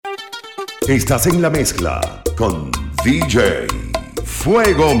Estás en la mezcla con DJ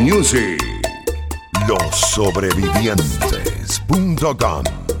Fuego Music. Lossobrevivientes.com.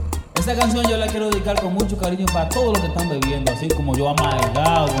 Esta canción yo la quiero dedicar con mucho cariño para todos los que están bebiendo, así como yo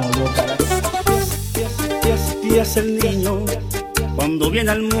amargado, como yo. Y es el niño cuando viene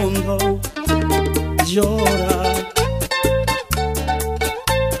al mundo llora.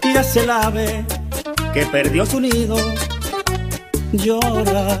 Y es el ave que perdió su nido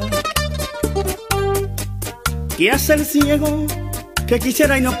llora. Y es el ciego que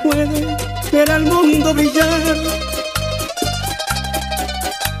quisiera y no puede ver al mundo brillar.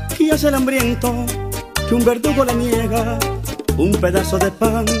 Y es el hambriento que un verdugo le niega un pedazo de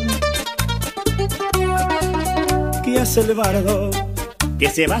pan. Y es el bardo que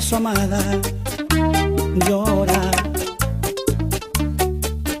se va a su amada llora.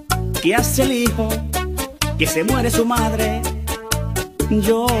 Y es el hijo que se muere su madre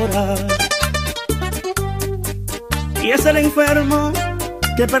llora. Y es el enfermo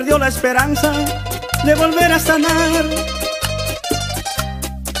que perdió la esperanza de volver a sanar.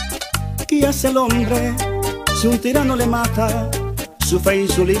 Y es el hombre, si un tirano le mata su fe y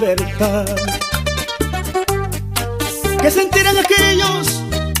su libertad. ¿Qué sentirán aquellos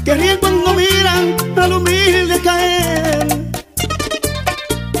que ríen cuando miran al humilde caer?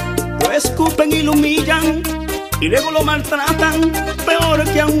 Lo escupen y lo humillan y luego lo maltratan peor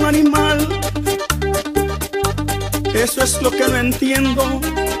que a un animal. Eso es lo que no entiendo,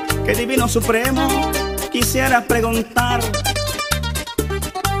 que Divino Supremo quisiera preguntar.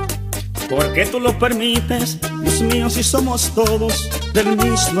 ¿Por qué tú lo permites, Dios mío, si somos todos del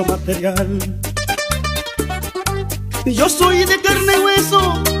mismo material? Yo soy de carne y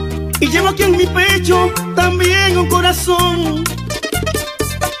hueso y llevo aquí en mi pecho también un corazón,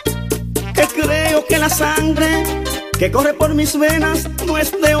 que creo que la sangre que corre por mis venas no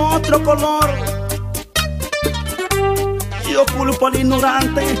es de otro color. Yo culpo al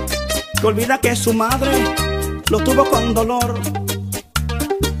ignorante que olvida que su madre lo tuvo con dolor.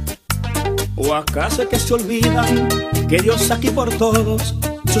 ¿O acaso es que se olvidan que Dios aquí por todos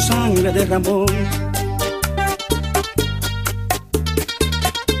su sangre derramó?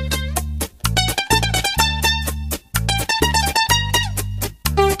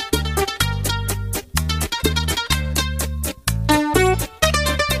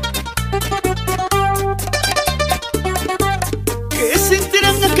 ¿Qué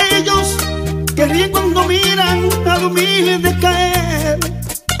sentirán aquellos que ríen cuando miran al humilde caer?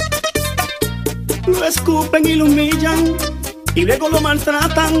 Lo escupen y lo humillan y luego lo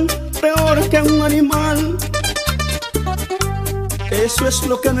maltratan peor que a un animal. Eso es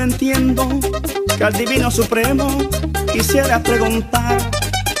lo que no entiendo, que al Divino Supremo quisiera preguntar.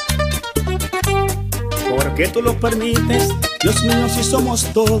 ¿Por qué tú lo permites, Dios mío, si somos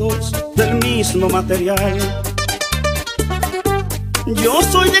todos del mismo material? Yo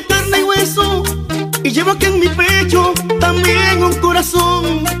soy de carne y hueso y llevo aquí en mi pecho también un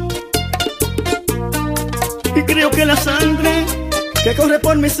corazón, y creo que la sangre que corre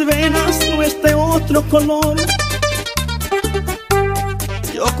por mis venas no es de otro color.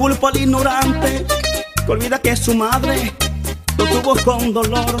 Yo culpo al ignorante que olvida que su madre lo tuvo con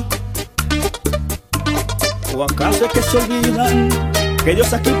dolor. ¿O acaso es que se olvidan que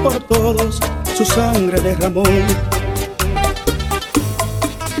Dios aquí por todos su sangre derramó?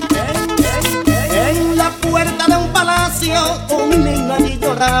 En la puerta de un palacio un niño allí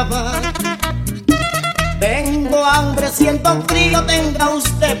lloraba. Tengo hambre, siento frío, tenga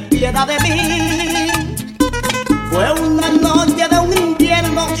usted piedad de mí. Fue una noche de un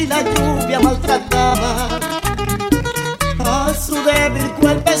invierno y la lluvia maltrataba a su débil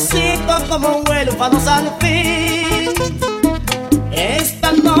cuerpecito como huérfanos al fin.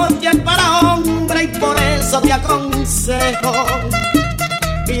 Esta noche es para hombre y por eso te aconsejo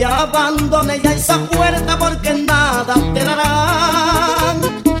que abandone ya esa puerta, porque nada te darán.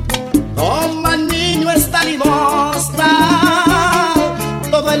 Toma, niño, esta limosna,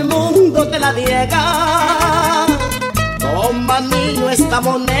 todo el mundo te la niega. Toma, niño, esta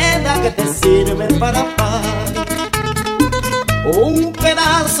moneda que te sirve para pan. Un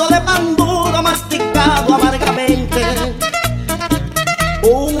pedazo de pan duro masticado amargamente.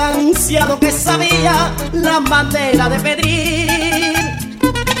 Un anciano que sabía la manera de pedir,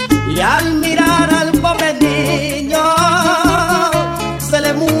 y al mirar al pobre niño se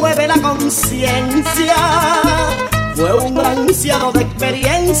le mueve la conciencia. Fue un anciano de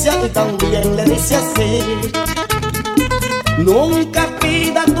experiencia y también le dice así: nunca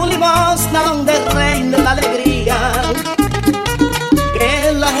pida tu limosna donde reine la alegría,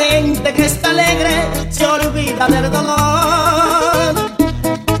 que la gente que está alegre se olvida del dolor.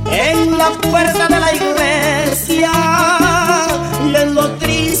 En la puerta de la iglesia y en lo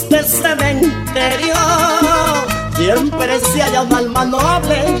triste cementerio siempre se halla un alma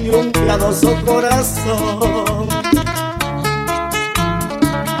noble y un piadoso corazón.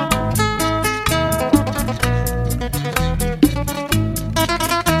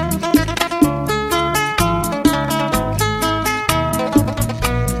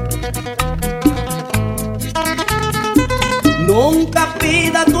 Nunca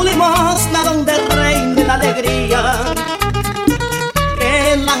pida tu limosna donde reine la alegría,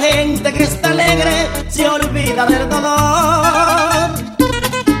 que la gente que está alegre se olvida del dolor.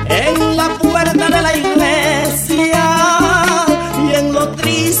 En la puerta de la iglesia y en lo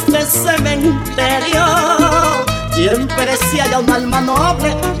triste cementerio siempre se halla un alma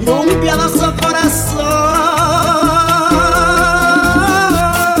noble y un piadoso corazón.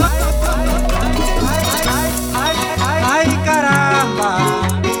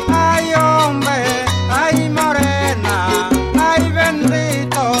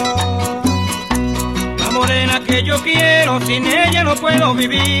 Sin ella no puedo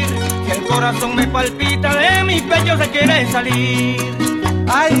vivir, que el corazón me palpita, de mi pecho se quiere salir.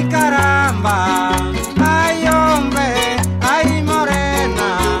 Ay caramba, ay hombre, ay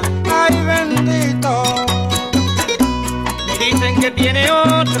morena, ay bendito. Me dicen que tiene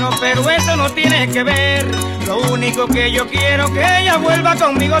otro, pero eso no tiene que ver. Lo único que yo quiero que ella vuelva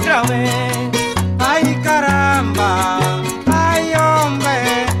conmigo otra vez. Ay caramba, ay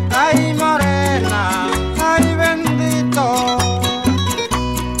hombre, ay morena, ay bendito.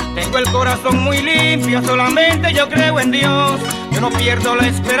 Tengo el corazón muy limpio, solamente yo creo en Dios. Yo no pierdo la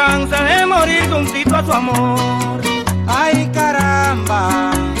esperanza de morir juntito a su amor. Ay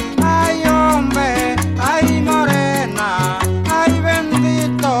caramba, ay hombre, ay morena, ay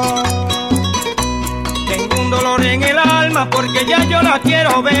bendito. Tengo un dolor en el alma porque ya yo la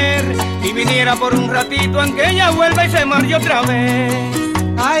quiero ver. Y viniera por un ratito aunque ella vuelva y se marche otra vez.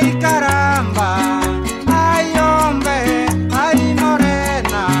 Ay caramba, ay hombre, ay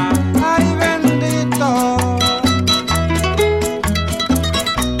morena, ay bendito.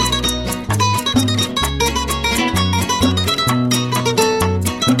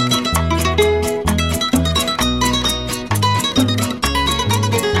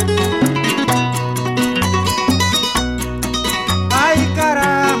 Ay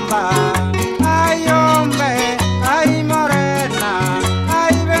caramba, ay hombre, ay morena,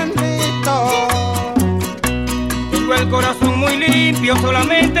 ay bendito. Tengo el corazón muy limpio,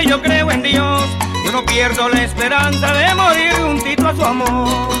 solamente yo creo en Dios. Yo no pierdo la esperanza de morir juntito a su amor.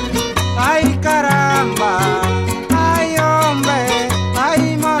 Ay caramba, ay hombre,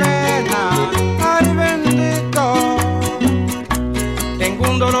 ay morena, ay bendito. Tengo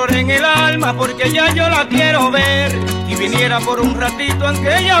un dolor en el alma porque ya yo la quiero ver. Si viniera por un ratito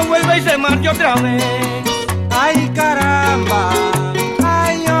aunque ella vuelva y se marche otra vez. Ay caramba,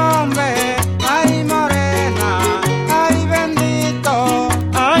 ay hombre, ay morena, ay bendito.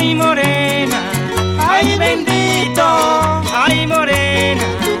 Ay morena, ay bendito, ay morena,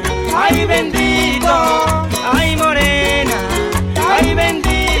 ay bendito, ay morena, ay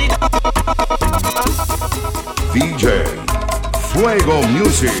bendito. DJ Fuego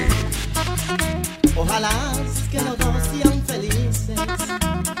Music. Ojalá que los dos sean felices,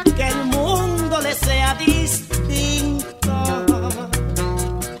 que el mundo les sea distinto,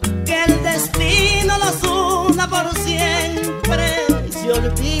 que el destino los una por siempre y se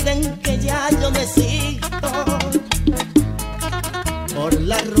olviden que ya yo no existo. Por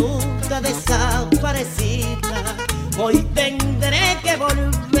la ruta desaparecida hoy tendré que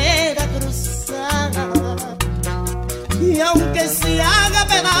volver a cruzar, y aunque se haga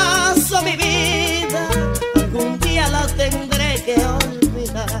pedazo mi vida, algún día la tendré que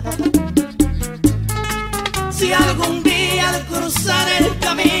olvidar. Si algún día al cruzar el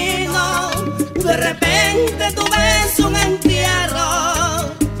camino de repente tú ves un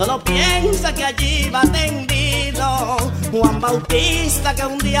entierro, solo piensa que allí va tendido Juan Bautista, que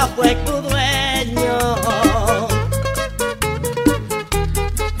un día fue tu dueño.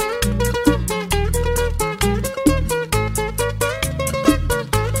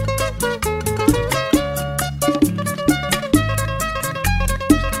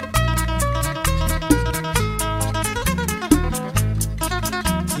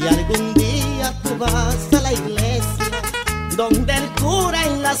 Si algún día tú vas a la iglesia donde el cura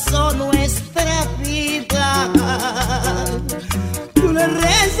enlazó nuestra vida, tú le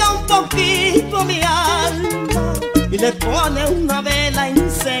rezas un poquito a mi alma y le pones una vela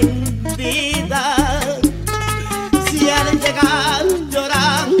encendida. Si al llegar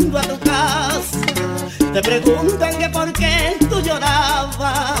llorando a tu casa te preguntan que por qué tú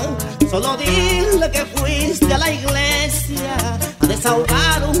llorabas, Solo dile que fuiste a la iglesia a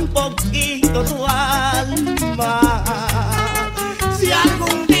desahogar un poquito tu alma. Si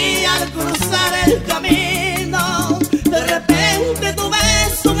algún día al cruzar el camino de repente tú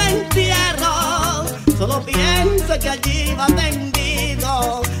ves un entierro, solo piensa que allí va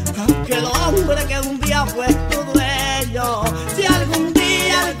tendido aquel hombre que un día fue tu dueño. Si algún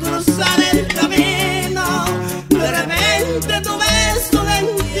día al cruzar el camino de repente tú ves un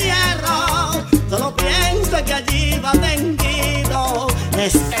entierro, solo piensa que allí va tendido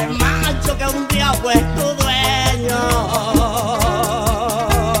ese macho que un día fue tu dueño.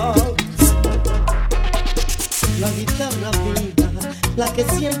 La guitarra viva, la que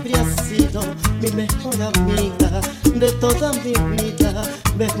siempre ha sido mi mejor amiga de toda mi vida,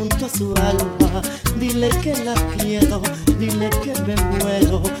 ve junto a su alma, dile que la quiero, dile que me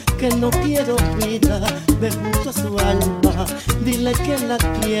muero, que no quiero vida, ve junto a su alma, dile que la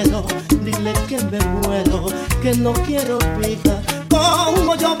quiero, dile que me muero, que no quiero vida.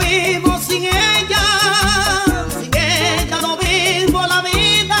 Como yo vivo sin ella no vivo la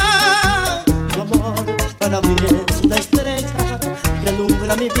vida. Tu amor para mí es una estrella que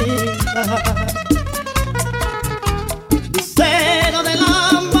alumbra mi vida. Lucero de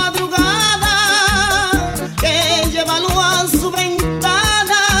la madrugada que lleva luz a su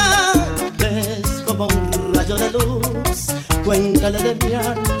ventana, ves como un rayo de luz, cuéntale de mi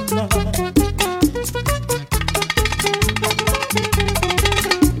alma.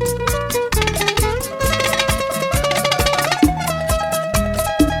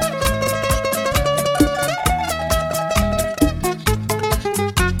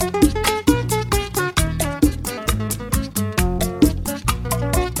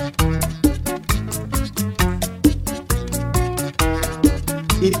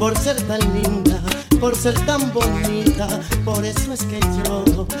 Y por ser tan linda, por ser tan bonita, por eso es que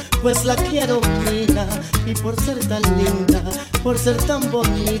lloro, pues la quiero mía. Y por ser tan linda, por ser tan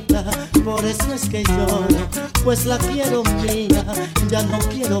bonita, por eso es que lloro, pues la quiero mía. Ya no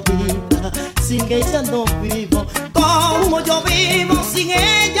quiero vida, sin ella no vivo. Como yo vivo sin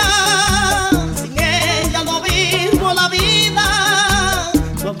ella no vivo la vida.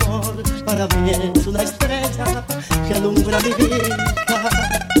 Tu amor para mí es una estrella que alumbra mi vida.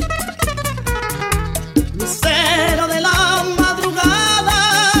 Lucero de la madrugada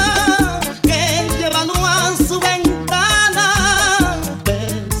que lleva luz a su ventana,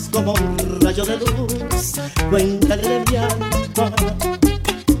 ves como un rayo de luz, cuéntale de mi alma.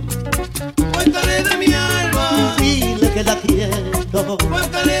 Cuéntale de mi alma, dile que la quiero,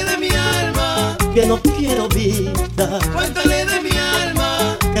 cuéntale de mi alma, que no quiero vida, cuéntale de mi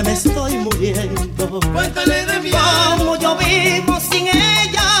alma, que me estoy muriendo. cuéntale de mi alma. Como yo vivo sin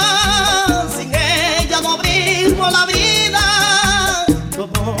ella no vivo la vida. Tu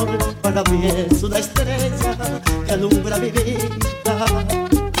amor para mí es una estrella que alumbra mi vida.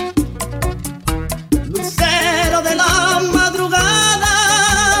 Lucero de la madrugada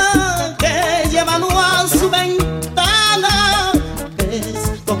que lleva luz a su ventana,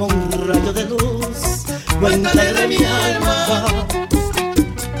 es como un rayo de luz, Cuéntale de mi alma,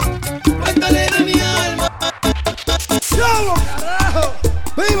 cuéntale de mi alma. ¡Diablo, carajo!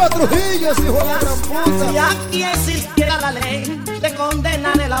 ¡Viva Trujillo, hijo de la gran puta! Si aquí existiera la ley de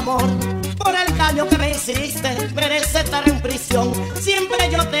condenar el amor por el daño que me hiciste, merece estar en prisión. Siempre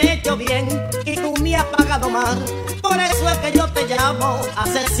yo te he hecho bien y tú me has pagado mal. Por eso es que yo te llamo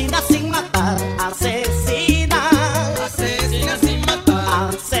asesina sin matar. Asesina, Asesina sin matar,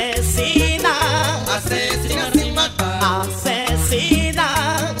 asesina, asesina sin matar, asesina.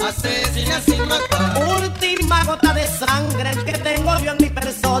 asesina sin matar. Última gota de sangre que tengo yo en mi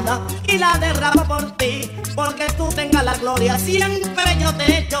persona y la derramo por ti, porque tú tengas la gloria. Siempre yo te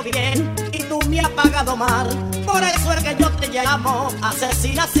he hecho bien y tú me has pagado mal. Por eso es que yo te llamo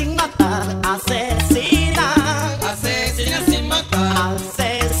asesina sin matar. Asesina, Asesina sin matar,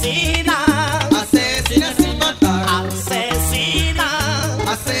 asesina, asesina sin matar, asesina.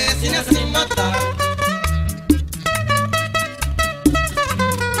 asesina sin matar.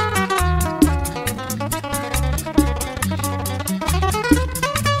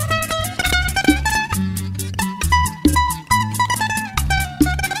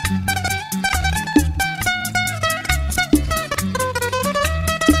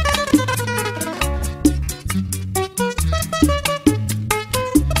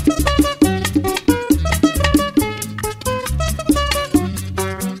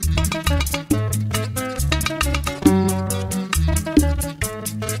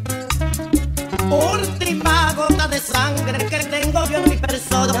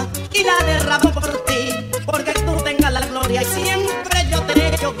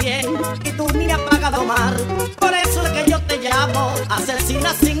 bien y tú ni me has pagado mal. Por eso es que yo te llamo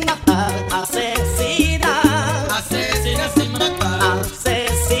asesina sin matar.